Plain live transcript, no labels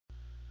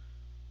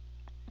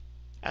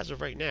as of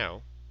right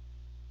now,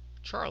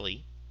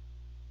 Charlie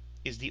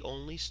is the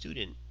only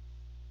student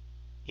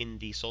in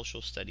the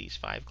Social Studies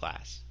 5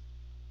 class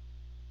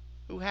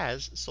who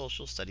has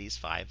Social Studies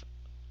 5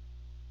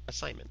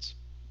 assignments.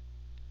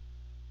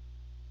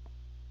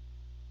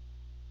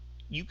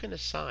 You can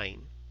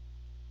assign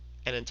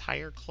an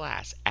entire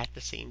class at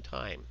the same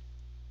time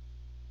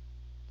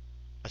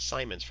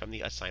assignments from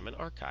the assignment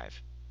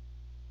archive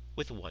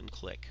with one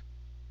click.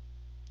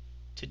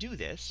 To do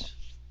this,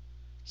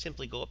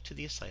 simply go up to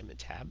the Assignment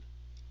tab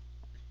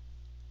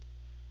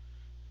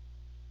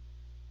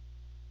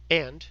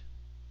and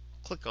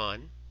click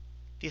on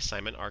the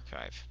Assignment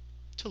Archive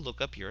to look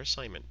up your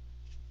assignment.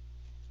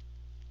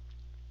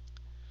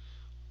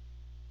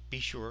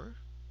 Be sure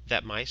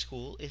that My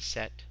School is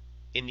set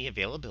in the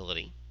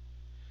availability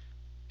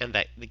and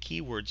that the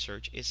keyword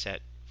search is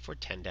set for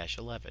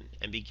 10-11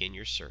 and begin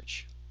your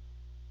search.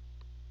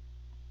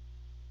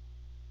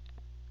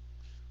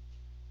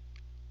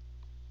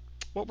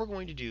 What we're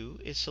going to do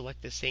is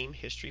select the same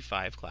History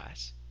 5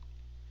 class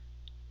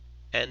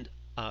and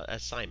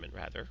assignment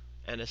rather,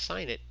 and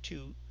assign it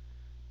to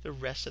the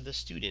rest of the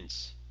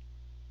students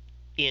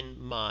in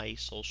my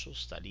Social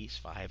Studies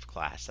 5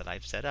 class that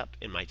I've set up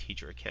in my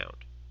teacher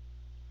account.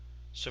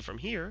 So from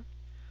here,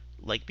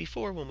 like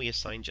before when we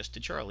assigned just to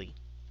Charlie,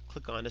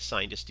 click on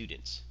Assign to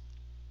Students.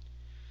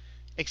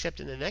 Except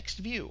in the next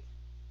view,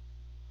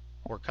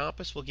 where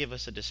Compass will give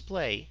us a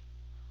display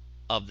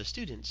of the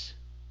students,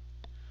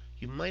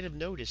 you might have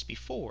noticed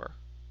before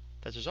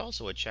that there's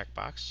also a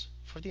checkbox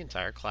for the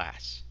entire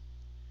class.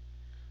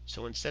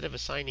 So instead of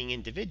assigning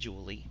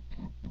individually,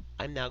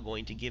 I'm now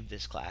going to give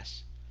this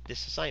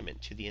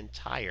assignment to the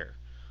entire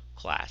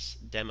class,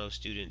 demo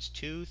students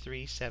 2,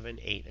 3, 7,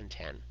 8, and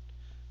 10,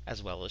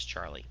 as well as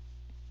Charlie.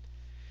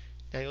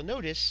 Now you'll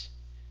notice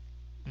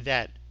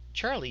that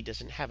Charlie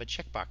doesn't have a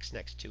checkbox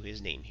next to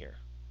his name here.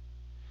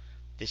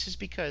 This is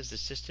because the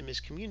system is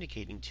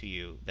communicating to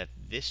you that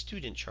this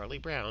student, Charlie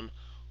Brown,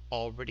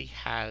 already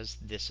has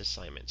this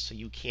assignment, so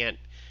you can't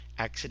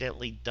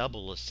accidentally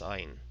double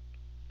assign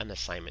an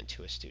assignment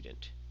to a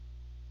student.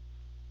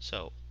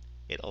 So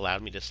it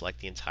allowed me to select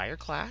the entire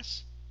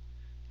class,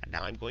 and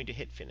now I'm going to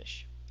hit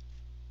Finish.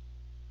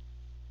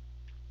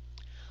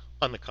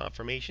 On the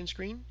confirmation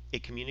screen,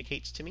 it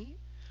communicates to me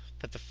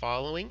that the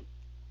following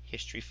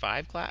History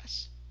 5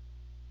 class,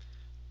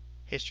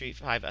 History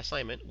 5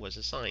 assignment was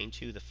assigned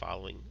to the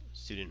following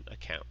student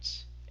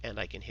accounts, and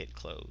I can hit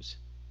Close.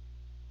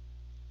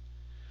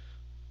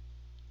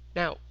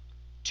 Now,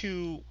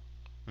 to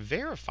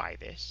verify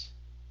this,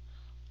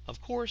 of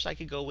course I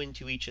could go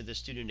into each of the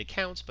student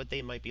accounts, but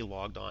they might be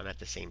logged on at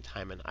the same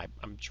time, and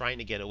I'm trying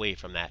to get away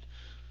from that.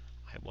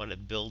 I want to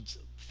build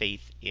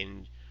faith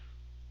in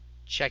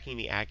checking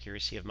the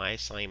accuracy of my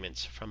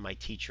assignments from my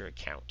teacher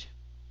account.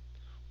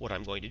 What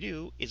I'm going to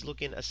do is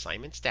look in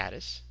Assignment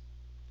Status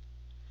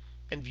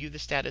and view the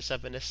status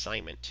of an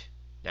assignment.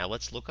 Now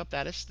let's look up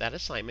that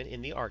assignment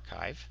in the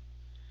archive,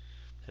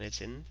 and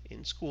it's in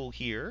School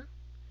here,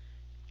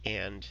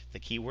 and the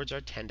keywords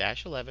are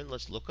 10-11.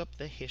 Let's look up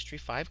the History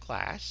 5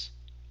 class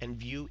and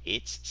view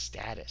its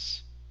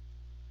status.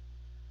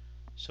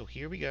 So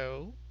here we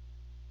go,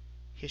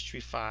 History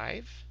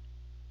 5,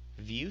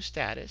 view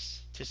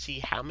status to see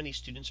how many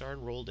students are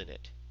enrolled in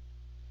it.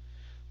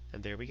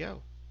 And there we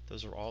go.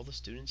 Those are all the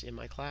students in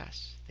my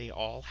class. They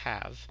all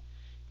have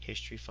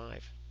History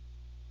 5.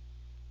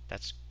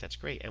 That's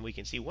great. And we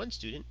can see one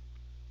student,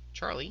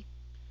 Charlie,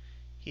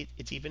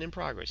 it's even in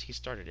progress. He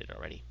started it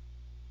already.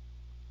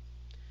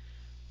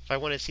 If I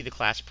want to see the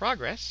class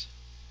progress,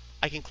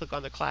 I can click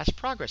on the Class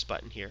Progress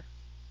button here.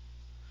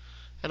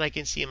 And I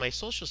can see in my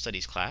Social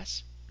Studies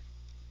class,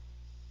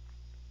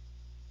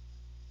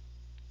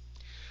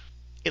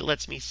 it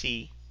lets me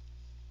see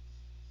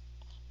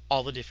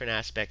all the different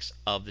aspects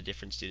of the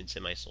different students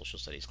in my Social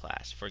Studies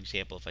class. For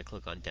example, if I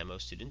click on Demo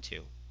Student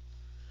 2,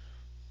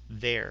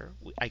 there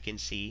I can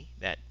see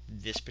that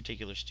this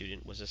particular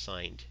student was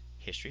assigned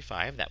History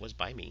 5, that was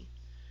by me,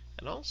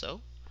 and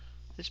also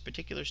this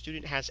particular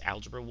student has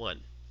Algebra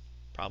 1,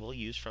 probably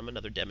used from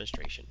another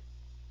demonstration.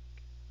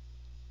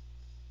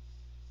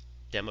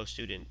 Demo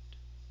Student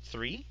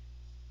 3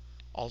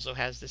 also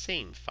has the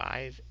same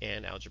 5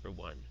 and Algebra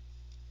 1.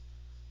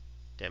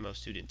 Demo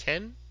Student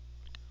 10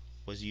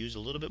 was used a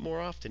little bit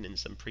more often in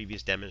some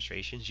previous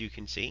demonstrations, you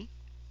can see.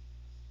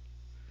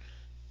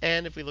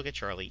 And if we look at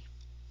Charlie,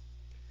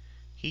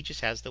 he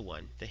just has the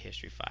one, the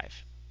History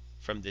 5,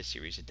 from this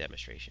series of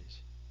demonstrations.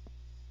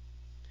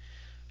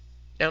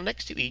 Now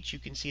next to each you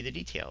can see the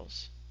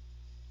details.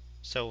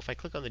 So if I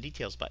click on the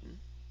Details button,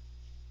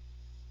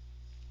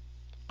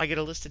 I get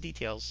a list of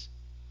details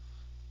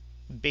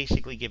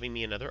basically giving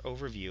me another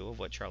overview of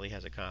what Charlie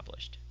has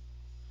accomplished.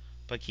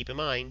 But keep in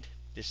mind,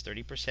 this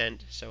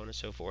 30%, so on and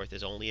so forth,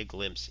 is only a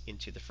glimpse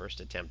into the first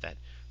attempt that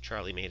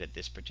Charlie made at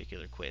this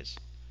particular quiz.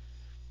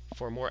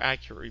 For a more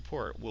accurate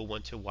report, we'll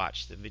want to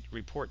watch the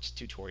reports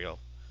tutorial,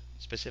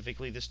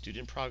 specifically the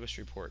Student Progress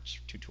Reports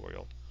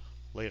tutorial,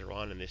 later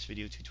on in this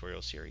video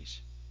tutorial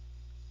series.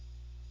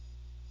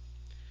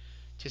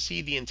 To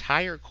see the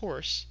entire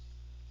course,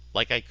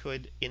 Like I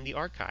could in the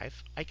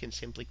archive, I can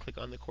simply click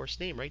on the course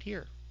name right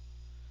here.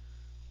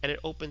 And it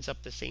opens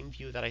up the same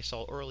view that I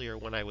saw earlier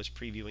when I was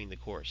previewing the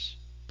course.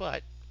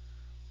 But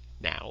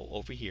now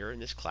over here in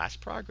this class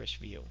progress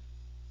view.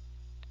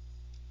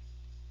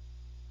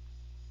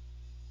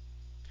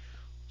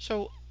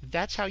 So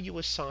that's how you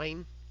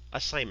assign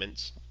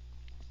assignments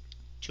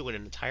to an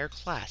entire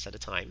class at a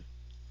time.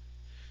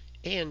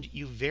 And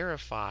you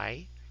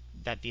verify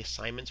that the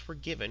assignments were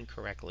given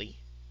correctly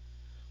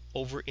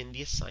over in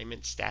the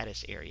assignment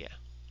status area,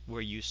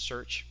 where you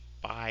search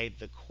by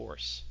the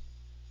course,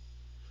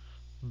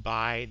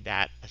 by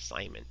that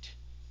assignment.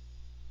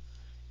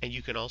 And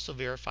you can also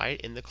verify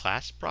it in the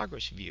class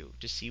progress view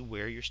to see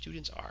where your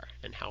students are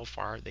and how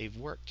far they've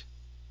worked.